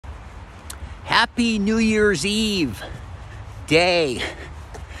Happy New Year's Eve day,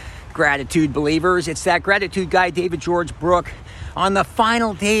 gratitude believers. It's that gratitude guy, David George Brooke, on the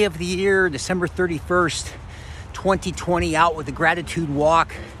final day of the year, December 31st, 2020, out with the gratitude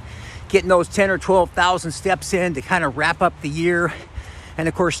walk, getting those 10 or 12,000 steps in to kind of wrap up the year. And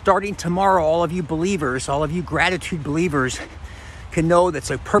of course, starting tomorrow, all of you believers, all of you gratitude believers can know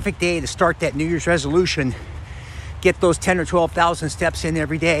that's a perfect day to start that New Year's resolution. Get those 10 or 12,000 steps in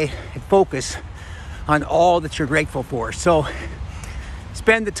every day and focus on all that you're grateful for. So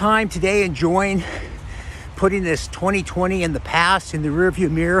spend the time today enjoying putting this 2020 in the past, in the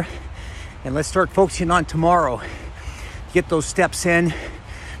rearview mirror, and let's start focusing on tomorrow. Get those steps in,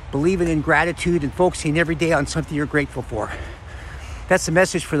 believing in gratitude and focusing every day on something you're grateful for. That's the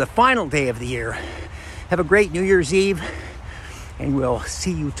message for the final day of the year. Have a great New Year's Eve, and we'll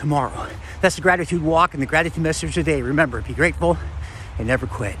see you tomorrow. That's the gratitude walk and the gratitude message today. Remember, be grateful and never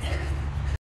quit.